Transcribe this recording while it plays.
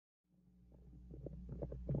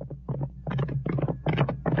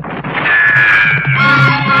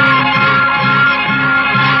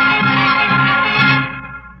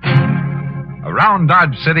Around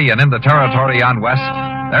Dodge City and in the territory on West,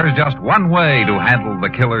 there's just one way to handle the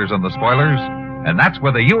killers and the spoilers, and that's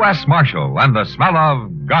with a U.S. Marshal and the smell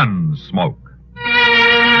of Gunsmoke.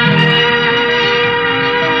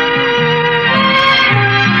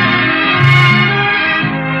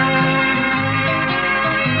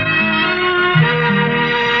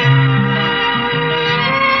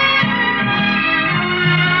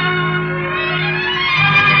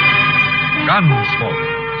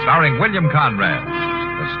 Gunsmoke, starring William Conrad,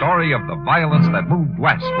 the story of the violence that moved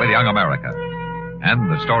west with young America,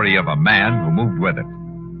 and the story of a man who moved with it.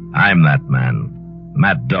 I'm that man,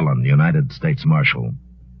 Matt Dillon, United States Marshal.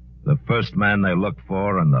 The first man they look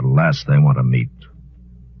for and the last they want to meet.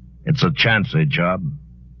 It's a chancy job,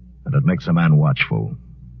 and it makes a man watchful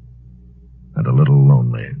and a little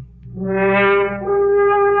lonely.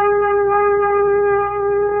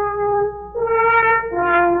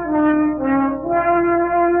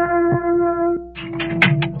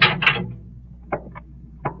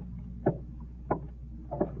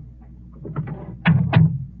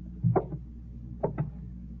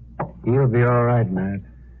 You'll be all right, Matt.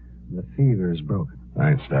 The fever is broken.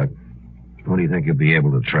 Thanks, Doc. When do you think you'll be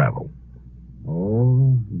able to travel?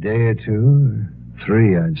 Oh, day or two, or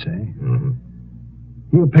 3, I'd say. Mm-hmm.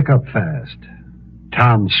 He'll pick up fast.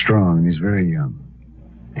 Tom's strong. He's very young.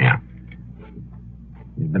 Yeah.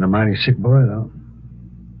 He's been a mighty sick boy, though.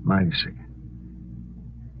 Mighty sick.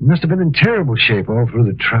 He must have been in terrible shape all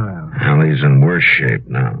through the trial. Well, he's in worse shape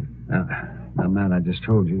now. Now, Matt, I just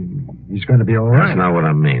told you, he's going to be all right. That's not what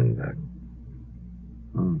I mean, Doc.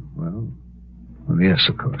 Oh, well, yes,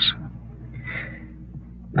 of course.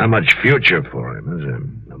 Not much future for him, is there?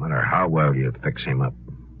 No matter how well you fix him up.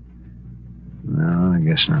 No, I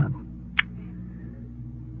guess not.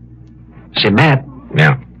 Say, Matt.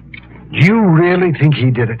 Yeah. Do you really think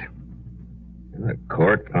he did it? The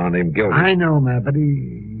court found him guilty. I know, Matt, but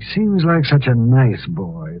he seems like such a nice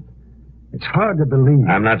boy. It's hard to believe.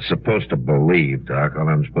 I'm not supposed to believe, Doc. All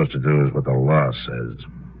I'm supposed to do is what the law says.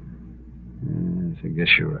 Yes, I guess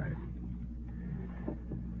you're right.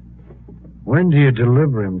 When do you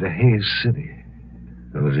deliver him to Hayes City?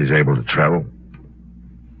 As soon as he's able to travel.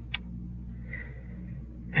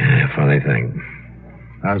 Yeah, funny thing.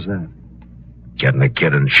 How's that? Getting the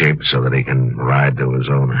kid in shape so that he can ride to his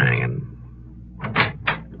own hanging.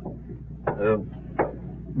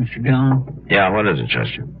 Mr. Dillon? Yeah, what is it,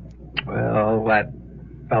 Chester? Well, that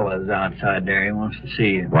fella's outside there. He wants to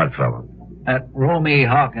see you. What fella? That Romy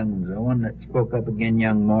Hawkins, the one that spoke up again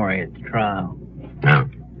young Maury at the trial. No.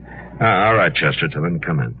 All right, Chester, tell him to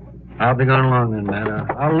come in. I'll be going along then, Matt.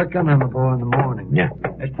 I'll look in on the boy in the morning. Yeah.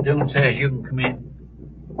 Mr. Dillon says you can come in.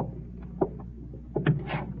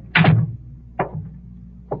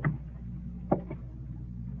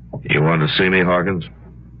 You want to see me, Hawkins?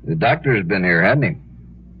 The doctor's been here, hasn't he?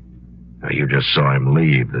 Now, you just saw him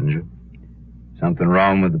leave, didn't you? Something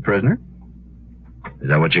wrong with the prisoner? Is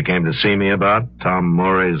that what you came to see me about? Tom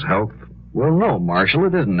Maury's health? Well, no, Marshal,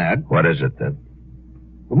 it isn't that. What is it, then?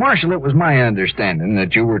 Well, Marshal, it was my understanding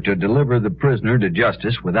that you were to deliver the prisoner to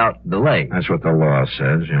justice without delay. That's what the law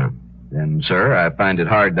says, yeah. Then, sir, I find it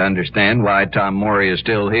hard to understand why Tom Maury is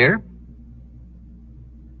still here.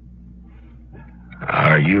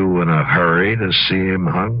 Are you in a hurry to see him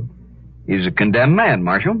hung? He's a condemned man,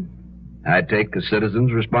 Marshal. I take a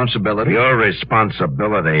citizen's responsibility. Your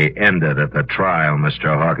responsibility ended at the trial,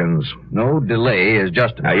 Mr. Hawkins. No delay is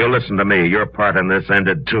justified. Now, you listen to me. Your part in this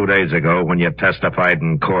ended 2 days ago when you testified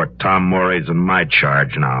in court. Tom Maury's in my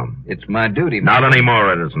charge now. It's my duty, Not Marshal.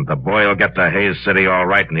 anymore, it isn't. The boy will get to Hayes City all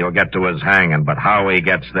right, and he'll get to his hanging. But how he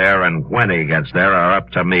gets there and when he gets there are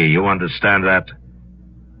up to me. You understand that?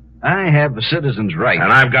 I have a citizen's right.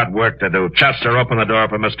 And I've got work to do. Chester, open the door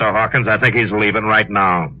for Mr. Hawkins. I think he's leaving right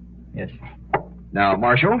now. Yes. Now,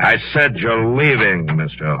 Marshal? I said you're leaving,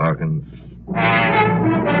 Mr. Hawkins.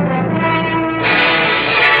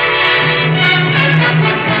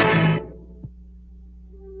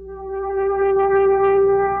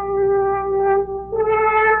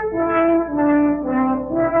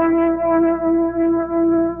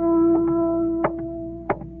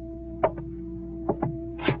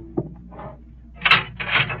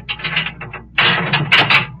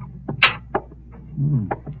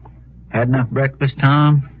 Had enough breakfast,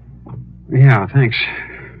 Tom? Yeah, thanks.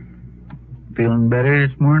 Feeling better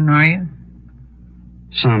this morning, are you?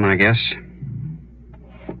 Some, I guess.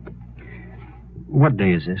 What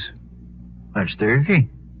day is this? That's Thursday.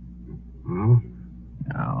 Oh?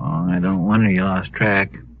 Oh, I don't wonder you lost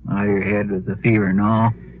track. All your head with the fever and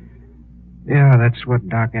all. Yeah, that's what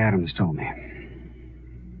Doc Adams told me.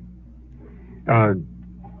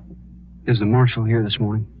 Is the marshal here this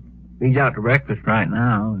morning? He's out to breakfast right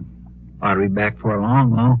now. Ought to be back for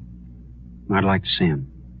long, though. I'd like to see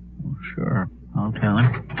him. Well, sure. I'll tell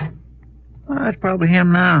him. Well, that's probably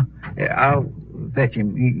him now. I'll fetch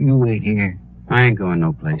him. You wait here. I ain't going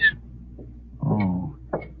no place. Oh.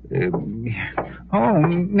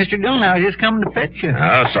 Mr. Dillon, I was just coming to fetch you.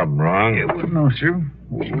 Oh, something wrong? No, sir.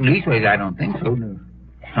 Leastways, I don't think so.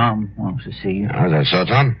 Tom wants to see you. Oh, is that so,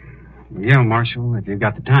 Tom? Yeah, Marshal, if you've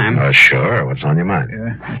got the time. Oh, sure. What's on your mind?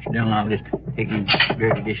 Mr. Dillon, I'll just take these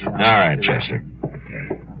dirty dishes out. All right, Chester.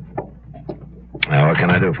 Now, what can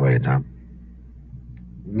I do for you, Tom?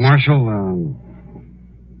 Marshal,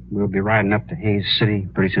 we'll be riding up to Hayes City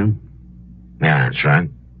pretty soon. Yeah, that's right.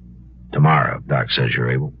 Tomorrow, if Doc says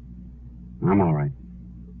you're able. I'm all right.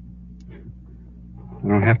 I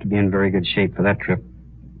don't have to be in very good shape for that trip.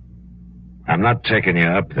 I'm not taking you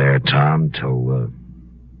up there, Tom, till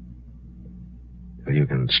you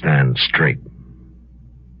can stand straight.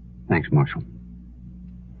 Thanks, Marshal.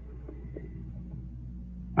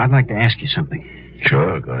 I'd like to ask you something.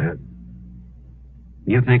 Sure, go ahead.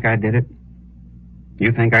 You think I did it?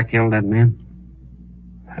 You think I killed that man?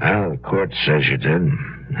 Well, the court says you did.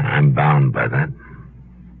 I'm bound by that.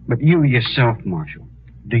 But you yourself, Marshal,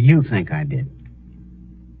 do you think I did?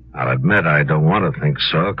 I'll admit I don't want to think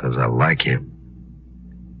so, because I like you.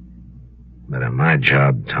 But in my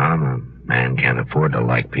job, Tom, a man can't afford to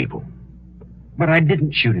like people. But I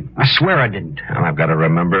didn't shoot him. I swear I didn't. And I've got to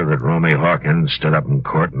remember that Romy Hawkins stood up in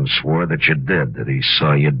court and swore that you did, that he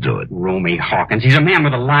saw you do it. Romy Hawkins, he's a man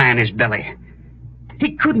with a lie in his belly.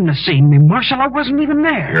 He couldn't have seen me, Marshal. I wasn't even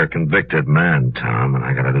there. You're a convicted man, Tom, and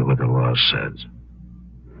I got to do what the law says.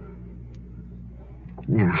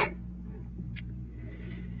 Yeah.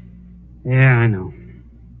 Yeah, I know.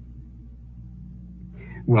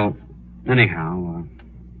 Well, anyhow,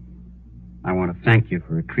 I want to thank you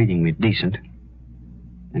for treating me decent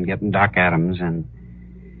and getting Doc Adams and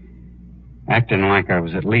acting like I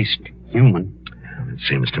was at least human. It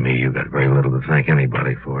seems to me you got very little to thank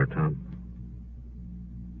anybody for, Tom.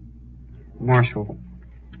 Marshal,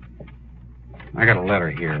 I got a letter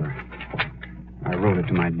here. I wrote it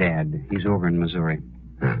to my dad. He's over in Missouri.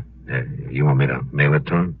 You want me to mail it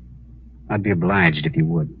to him? I'd be obliged if you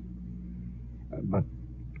would. But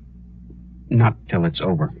not till it's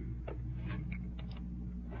over.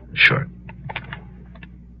 Sure.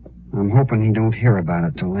 I'm hoping he don't hear about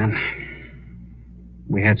it till then.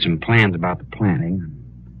 We had some plans about the planting.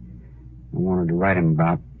 I wanted to write him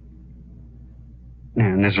about.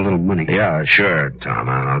 And there's a little money. Yeah, sure, Tom.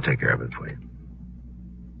 I'll take care of it for you.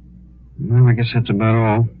 Well, I guess that's about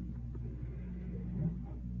all.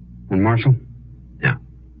 And Marshal? Yeah.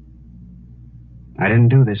 I didn't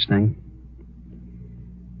do this thing.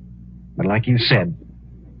 But like you said,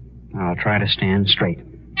 I'll try to stand straight.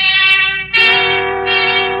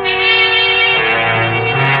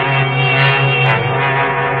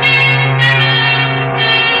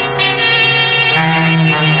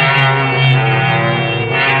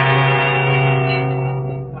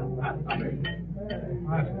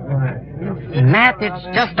 Matt, it's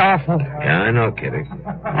just awful. Yeah, I know, Kitty.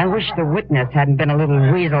 I wish the witness hadn't been a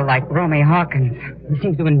little weasel like Romy Hawkins. He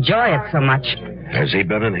seems to enjoy it so much. Has he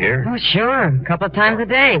been in here? Oh, sure. A couple of times a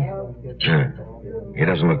day. Yeah. He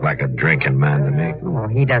doesn't look like a drinking man to me. Oh,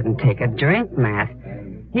 he doesn't take a drink, Matt.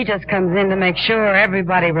 He just comes in to make sure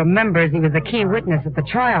everybody remembers he was a key witness at the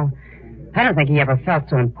trial. I don't think he ever felt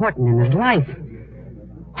so important in his life.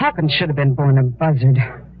 Hawkins should have been born a buzzard,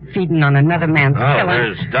 feeding on another man's killing.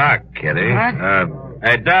 There's Doc, Kitty. What?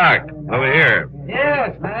 Hey, Doc, over here.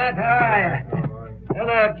 Yes, Matt, how are you?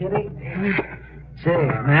 Hello, Kitty. Say,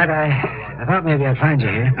 Matt, I thought maybe I'd find you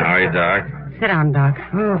here. How are you, Doc? Sit down, Doc.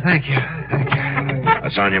 Oh, thank you. Thank you.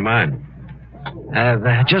 What's on your mind?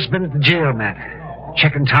 I've just been at the jail, Matt.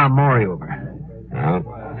 Checking Tom Morey over. Well,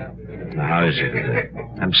 how is he today?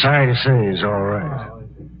 I'm sorry to say he's all right.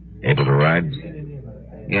 Able to ride?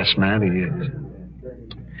 Yes, Matt, he is.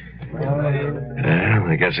 Well,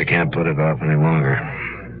 I guess I can't put it off any longer.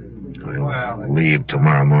 I'll leave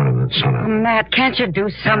tomorrow morning at sunup. Matt, can't you do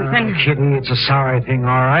something? Kitty, it's a sorry thing,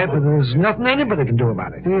 all right, but there's nothing anybody can do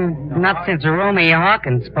about it. Not since Romy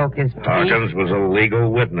Hawkins spoke his piece. Hawkins was a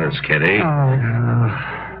legal witness, Kitty.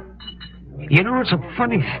 You know, it's a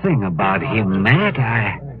funny thing about him, Matt.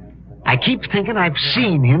 I keep thinking I've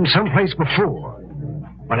seen him someplace before,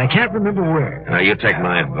 but I can't remember where. Now, you take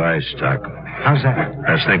my advice, Doc. How's that?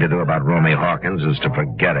 Best thing to do about Romy Hawkins is to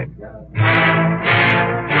forget him.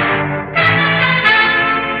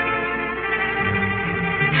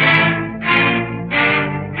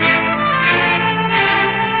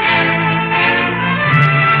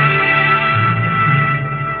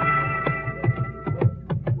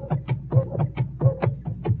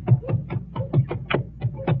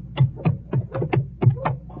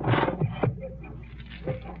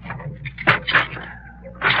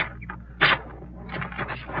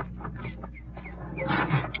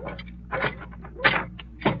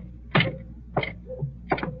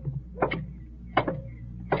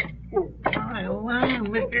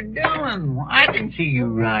 Mr. Dillon. I can see you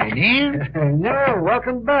ride in. No,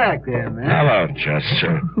 welcome back there, man. Hello,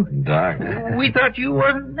 Chester. Doc. We thought you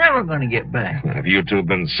wasn't never going to get back. Have you two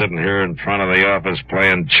been sitting here in front of the office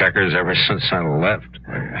playing checkers ever since I left?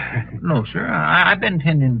 No, sir. I've been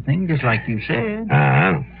tending things just like you said.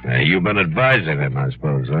 You've been advising him, I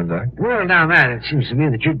suppose, huh, Doc? Well, now, Matt, it seems to me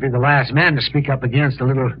that you'd be the last man to speak up against a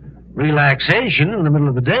little relaxation in the middle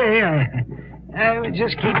of the day. I was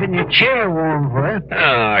just keeping your chair warm for you.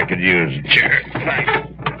 Oh, I could use a chair.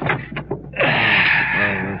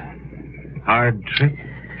 Thanks. Hard trip?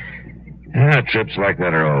 Yeah, trips like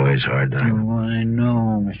that are always hard, Doc. Oh, I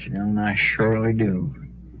know, Mr. Dillon. I surely do.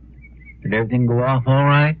 Did everything go off all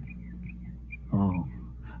right? Oh,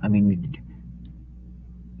 I mean...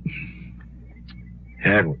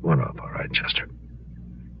 Yeah, it went off all right, Chester.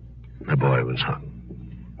 The boy was hung.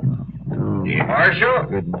 Oh, Yeah. Marshal?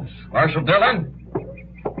 goodness. Marshal Dillon?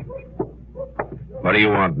 What do you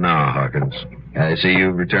want now, Hawkins? I see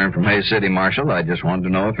you've returned from Hayes City, Marshal. I just wanted to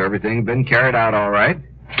know if everything had been carried out all right.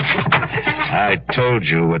 I told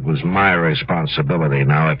you it was my responsibility.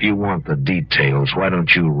 Now, if you want the details, why don't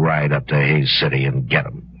you ride up to Hayes City and get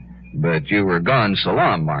them? But you were gone so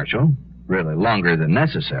long, Marshal. Really longer than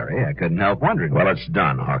necessary. I couldn't help wondering. Well, it's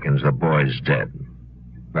done, Hawkins. The boy's dead.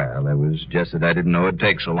 Well, it was just that I didn't know it'd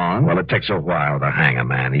take so long. Well, it takes a while to hang a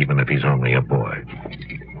man, even if he's only a boy.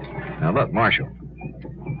 Now, look, Marshal.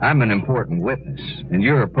 I'm an important witness, and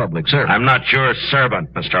you're a public servant. I'm not your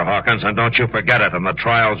servant, Mr. Hawkins, and don't you forget it, and the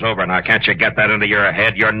trial's over. Now, can't you get that into your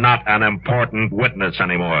head? You're not an important witness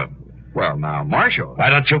anymore. Well, now, Marshal. Why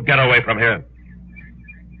don't you get away from here?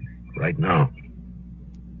 Right now.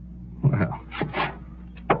 Well,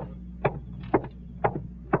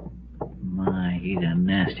 My, he's a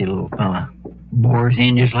nasty little fella. Bores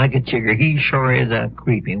in just like a chigger. He sure is a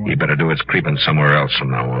creepy one. He better do his creeping somewhere else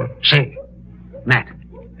from now on. Say, Matt,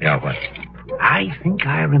 Yeah, what? I think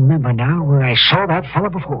I remember now where I saw that fella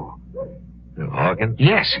before. Hawkins?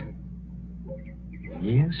 Yes.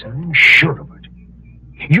 Yes, I'm sure of it.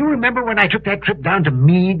 You remember when I took that trip down to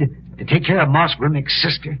Meade to take care of Moss Grimmick's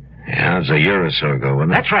sister? Yeah, it was a year or so ago,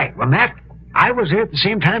 wasn't it? That's right. Well, Matt, I was there at the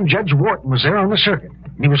same time Judge Wharton was there on the circuit.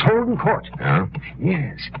 And he was holding court. Yeah?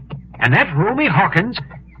 Yes. And that Romy Hawkins,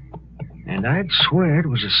 and I'd swear it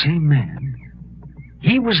was the same man.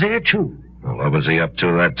 He was there, too. Well, what was he up to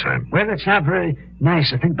that time? Well, it's not very nice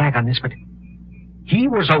to think back on this, but he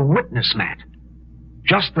was a witness, Matt.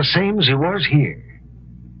 Just the same as he was here.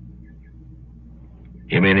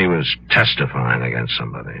 You mean he was testifying against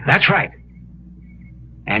somebody? That's right.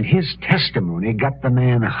 And his testimony got the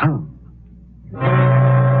man hung.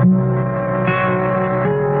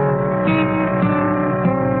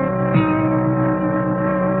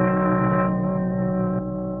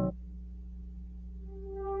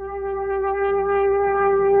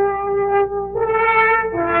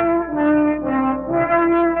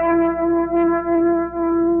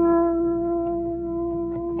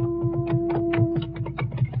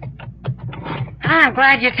 I'm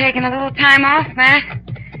glad you're taking a little time off, Matt.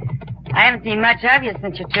 I haven't seen much of you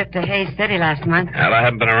since your trip to Hayes City last month. Well, I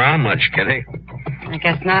haven't been around much, Kitty. I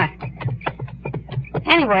guess not.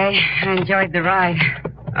 Anyway, I enjoyed the ride.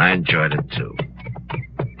 I enjoyed it, too.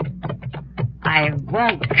 I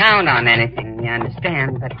won't count on anything, you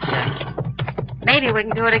understand, but maybe we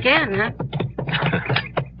can do it again, huh?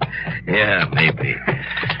 Yeah, maybe.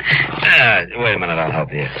 Wait a minute, I'll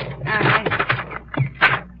help you. All right.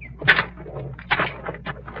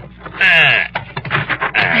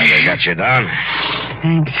 They got you down.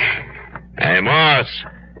 Thanks. Hey, Moss.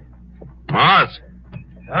 Moss?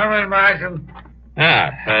 Coming, Marshal.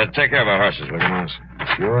 Take care of our horses, will you, Moss?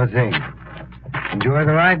 Sure thing. Enjoy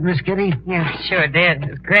the ride, Miss Kitty? Yeah, sure did. It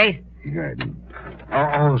was great. Good.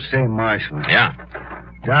 Oh, say, Marshal. Yeah?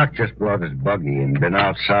 Doc just brought his buggy and been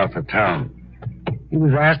out south of town. He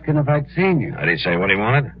was asking if I'd seen you. Did he say what he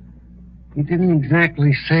wanted? He didn't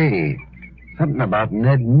exactly say. Something about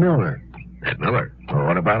Ned Miller. Ned Miller? Well,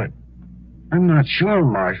 what about it? I'm not sure,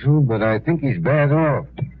 Marshal, but I think he's bad off.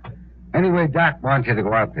 Anyway, Doc wants you to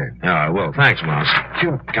go out there. Yeah, I will. Thanks, Moss.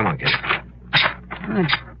 Sure. Come on, kid.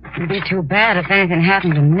 It'd be too bad if anything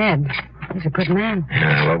happened to Ned. He's a good man.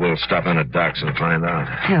 Yeah, well, we'll stop in at Doc's and find out.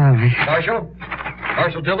 Yeah, all right. Marshal?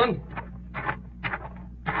 Marshal Dillon?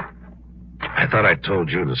 I thought I told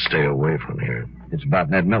you to stay away from here. It's about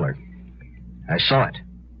Ned Miller. I saw it.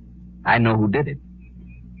 I know who did it.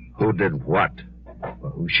 Who did what?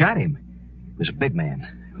 Well, who shot him? It was a big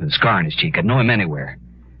man with a scar on his cheek. I'd know him anywhere.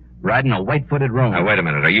 Riding a white-footed roan. Now, wait a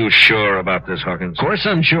minute. Are you sure about this, Hawkins? Of course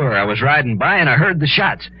I'm sure. I was riding by and I heard the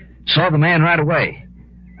shots. Saw the man right away.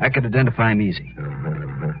 I could identify him easy.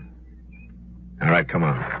 All right, come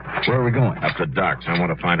on. Where are we going? Up to Doc's. I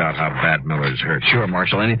want to find out how bad Miller's hurt. Sure,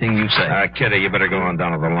 Marshal. Anything you say. Kitty, you better go on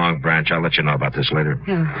down to the Long Branch. I'll let you know about this later.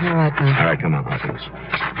 Yeah, all right, now. All right, come on, Hawkins.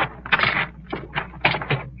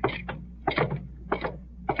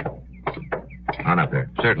 On up there.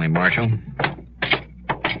 Certainly, Marshal.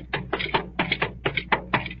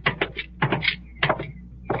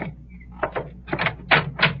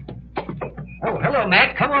 Oh, hello,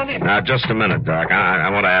 Matt. Come on in. Now, just a minute, Doc. I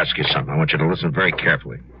want to ask you something. I want you to listen very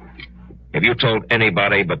carefully. Have you told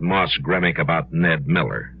anybody but Moss Gremick about Ned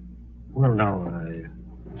Miller? Well, no,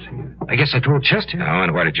 I guess I told Chester. No,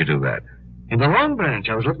 and why did you do that? In the Long Branch,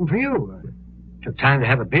 I was looking for you. Took time to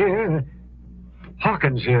have a beer.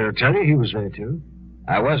 Hawkins here will tell you he was there, too.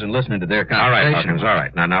 I wasn't listening to their All right, conversation. Hawkins, all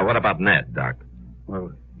right. Now, what about Ned, Doc?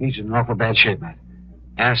 Well, he's in awful bad shape, Matt.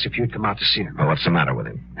 Asked if you'd come out to see him. Well, what's the matter with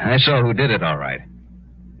him? I saw who did it, all right.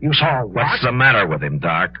 You saw what? What's the matter with him,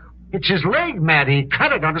 Doc? It's his leg, Matt. He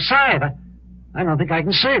cut it on the side. I don't think I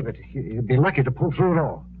can save it. He'd be lucky to pull through it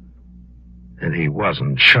all. And he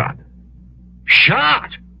wasn't shot. Shot?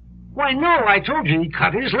 Why, no. I told you he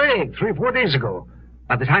cut his leg 3 or 4 days ago.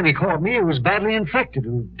 By the time he called me, it was badly infected.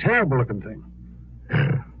 It was a terrible-looking thing.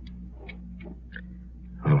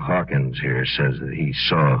 Well, Hawkins here says that he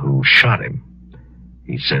saw who shot him.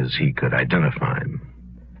 He says he could identify him.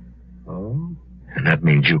 Oh? And that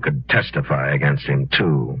means you could testify against him,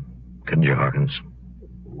 too. Couldn't you, Hawkins?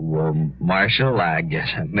 Well, Marshal, I guess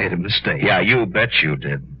I made a mistake. Yeah, you bet you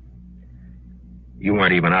did. You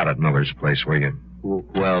weren't even out at Miller's place, were you?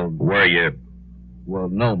 Well, Were you? well,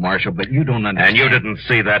 no, Marshal, but you don't understand. And you didn't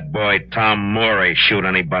see that boy Tom Morey shoot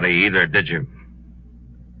anybody either, did you?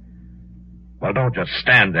 Well, don't just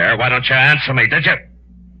stand there. Why don't you answer me, did you?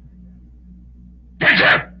 Did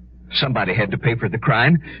you? Somebody had to pay for the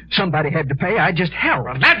crime. Somebody had to pay. I just helped.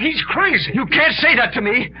 Well, Matt, he's crazy. You can't say that to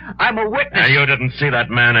me. I'm a witness. And you didn't see that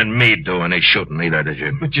man and me do any shooting either, did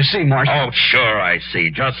you? But you see, Marshal... Oh, sure I see.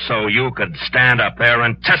 Just so you could stand up there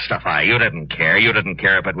and testify. You didn't care. You didn't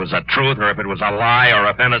care if it was the truth or if it was a lie or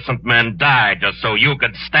if innocent men died. Just so you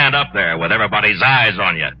could stand up there with everybody's eyes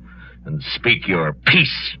on you and speak your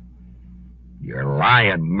piece. Your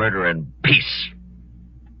lying, murdering piece.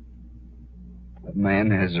 A man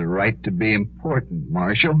has a right to be important,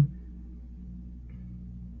 Marshal.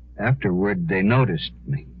 Afterward, they noticed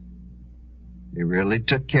me. They really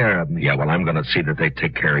took care of me. Yeah, well, I'm going to see that they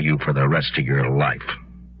take care of you for the rest of your life.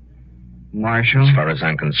 Marshal? As far as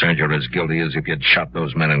I'm concerned, you're as guilty as if you'd shot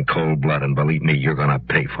those men in cold blood, and believe me, you're going to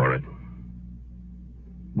pay for it.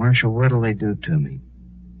 Marshal, what'll they do to me?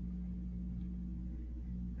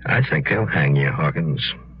 I think they'll hang you, Hawkins.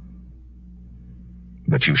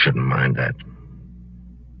 But you shouldn't mind that.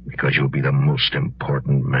 Because you'll be the most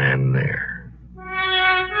important man there.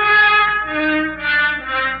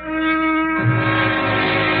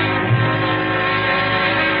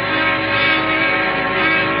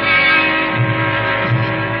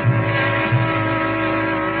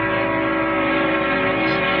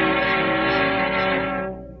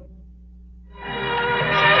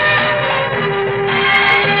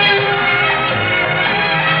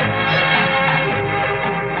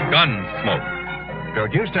 Gunsmoke.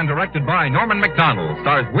 Produced and directed by Norman McDonald,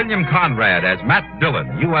 stars William Conrad as Matt Dillon,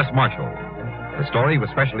 U.S. Marshal. The story was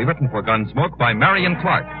specially written for Gunsmoke by Marion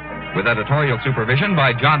Clark, with editorial supervision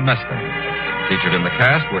by John Meston. Featured in the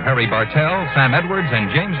cast were Harry Bartell, Sam Edwards, and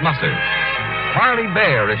James Musser. Harley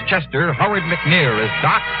Bear as Chester, Howard McNear as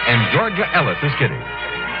Doc, and Georgia Ellis as Kitty.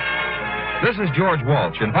 This is George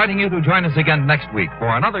Walsh inviting you to join us again next week for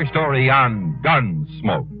another story on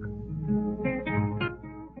Gunsmoke.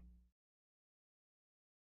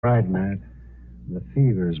 Right, Matt. The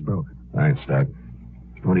fever is broken. Thanks, Doc.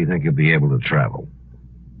 When do you think you'll be able to travel?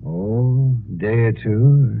 Oh, day or 2,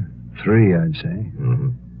 or 3, I'd say. Mm-hmm.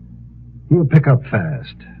 He'll pick up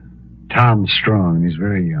fast. Tom's strong. He's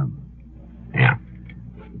very young. Yeah.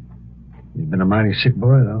 He's been a mighty sick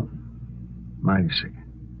boy, though. Mighty sick.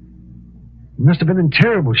 He must have been in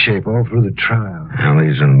terrible shape all through the trial. Well,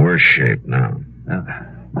 he's in worse shape now.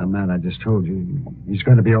 Now, Matt, I just told you, he's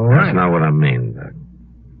going to be all right. That's not what I mean, Doc.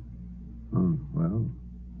 Oh, well,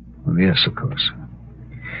 yes, of course.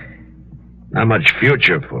 Not much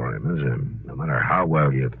future for him, is there? No matter how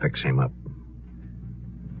well you fix him up.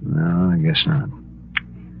 No, I guess not.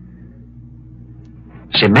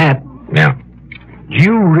 Say, Matt. Yeah. Do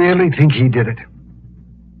you really think he did it?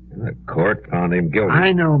 The court found him guilty.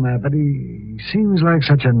 I know, Matt, but he seems like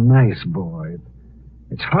such a nice boy.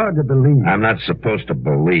 It's hard to believe. I'm not supposed to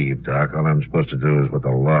believe, Doc. All I'm supposed to do is what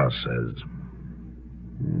the law says.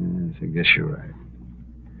 Yes, I guess you're right.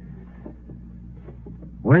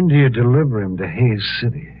 When do you deliver him to Hayes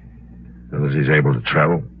City? So that he's able to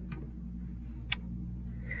travel.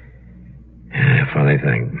 Yeah, funny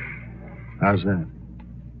thing. How's that?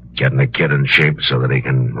 Getting the kid in shape so that he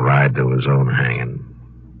can ride to his own hanging.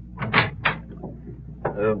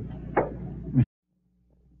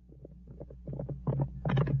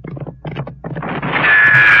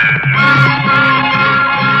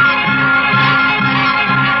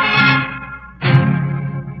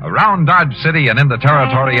 Around Dodge City and in the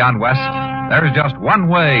territory on west, there's just one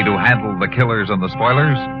way to handle the killers and the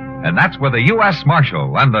spoilers, and that's with a U.S.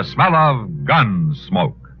 Marshal and the smell of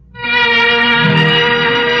Gunsmoke.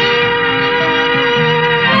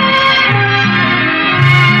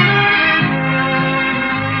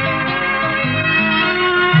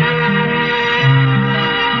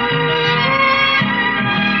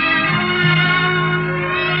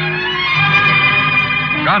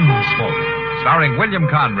 Gunsmoke, starring William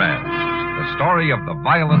Conrad, the story of the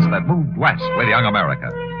violence that moved west with young America,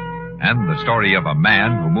 and the story of a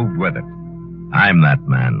man who moved with it. I'm that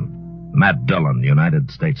man, Matt Dillon, United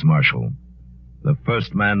States Marshal. The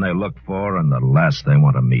first man they look for and the last they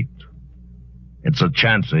want to meet. It's a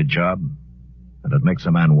chancy job, and it makes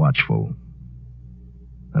a man watchful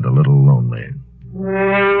and a little lonely.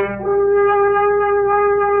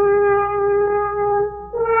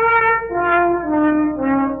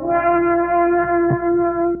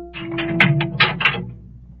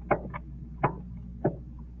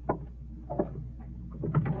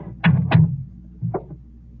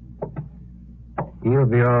 You'll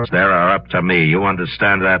be all right. They are up to me. You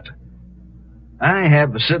understand that? I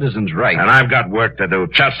have the citizen's right. And I've got work to do.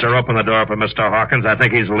 Chester, open the door for Mr. Hawkins. I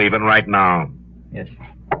think he's leaving right now. Yes.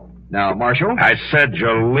 Now, Marshal? I said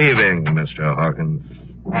you're leaving, Mr. Hawkins.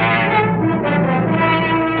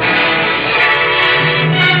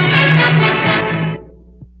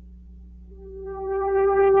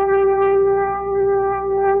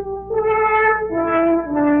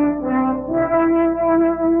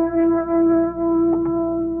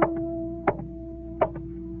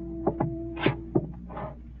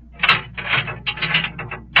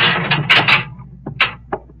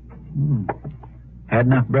 Had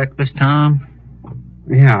enough breakfast, Tom?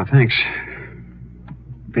 Yeah, thanks.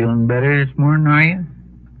 Feeling better this morning, are you?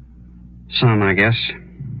 Some, I guess.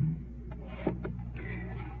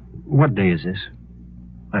 What day is this?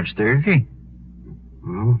 That's Thursday.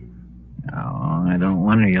 Oh? Oh, I don't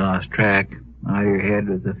wonder you lost track. Out of your head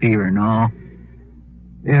with the fever and all.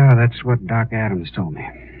 Yeah, that's what Doc Adams told me.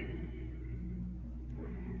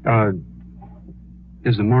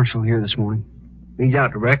 Is the marshal here this morning? He's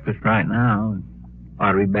out to breakfast right now.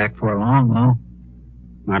 Ought to be back before long, though.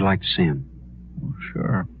 I'd like to see him. Oh,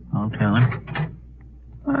 sure. I'll tell him.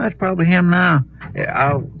 Well, that's probably him now.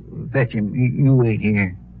 I'll fetch him. You wait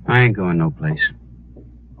here. I ain't going no place.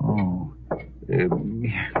 Oh.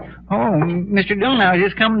 Mr. Dillon, I was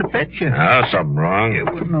just coming to fetch you. Oh, something wrong?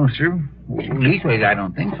 No, sir. Leastways, I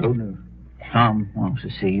don't think so. Tom wants to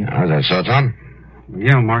see you. Is that so, Tom?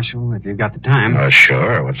 Yeah, Marshal, if you've got the time. Oh,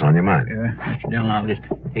 sure. What's on your mind? Mr. Dillon, I'll just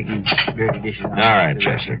take these dirty dishes. All right,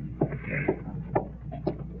 Chester.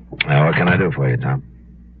 Now, what can I do for you, Tom?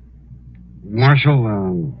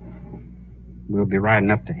 Marshal, we'll be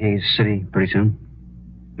riding up to Hayes City pretty soon.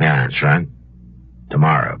 Yeah, that's right.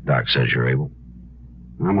 Tomorrow, if Doc says you're able.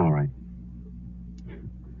 I'm all right.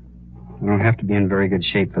 I don't have to be in very good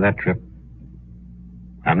shape for that trip.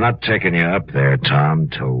 I'm not taking you up there, Tom,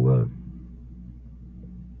 till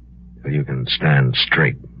you can stand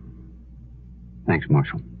straight. Thanks,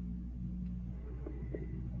 Marshal.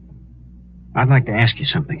 I'd like to ask you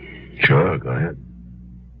something. Sure, go ahead.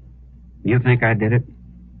 You think I did it?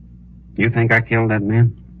 You think I killed that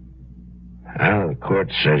man? Well, the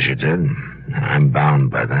court says you did. I'm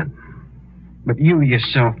bound by that. But you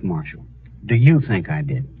yourself, Marshal, do you think I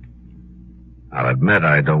did? I'll admit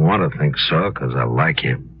I don't want to think so, because I like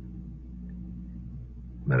you.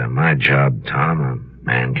 But in my job, Tom, a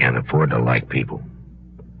man can't afford to like people.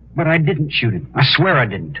 But I didn't shoot him. I swear I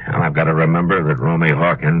didn't. And I've got to remember that Romy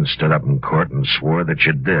Hawkins stood up in court and swore that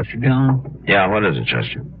you did. Mr. Dillon? Yeah, what is it,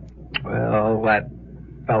 Chester? Well, that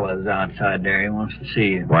fella's outside there. He wants to see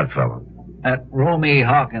you. What fellow? That Romy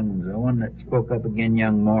Hawkins, the one that spoke up against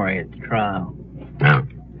young Maury at the trial. Yeah.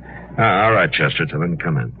 All right, Chester, tell him to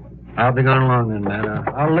come in. I'll be going along then, man.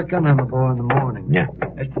 I'll look on him the boy in the morning. Yeah.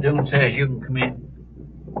 Mr. Dillon says you can come in.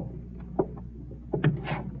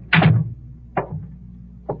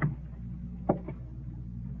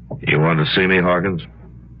 You want to see me, Hawkins?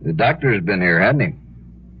 The doctor's been here, hasn't he?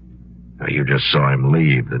 Now, you just saw him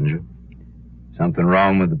leave, didn't you? Something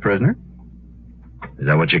wrong with the prisoner? Is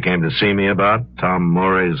that what you came to see me about? Tom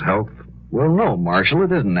Murray's health? Well, no, Marshal,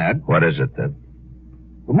 it isn't that. What is it, then?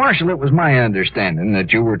 Well, Marshal, it was my understanding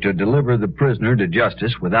that you were to deliver the prisoner to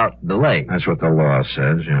justice without delay. That's what the law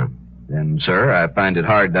says, yeah. Then, sir, I find it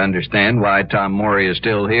hard to understand why Tom Morey is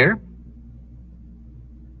still here.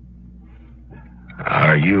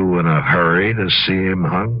 Are you in a hurry to see him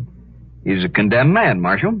hung? He's a condemned man,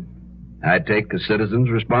 Marshal. I take a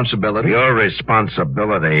citizen's responsibility. Your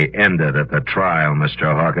responsibility ended at the trial,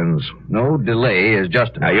 Mr. Hawkins. No delay is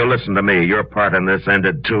justified. Now, you listen to me. Your part in this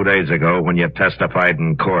ended 2 days ago when you testified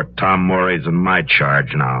in court. Tom Morey's in my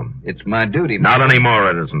charge now. It's my duty, Not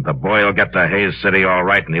anymore, it isn't. The boy will get to Hayes City all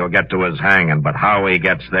right, and he'll get to his hanging. But how he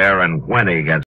gets there and when he gets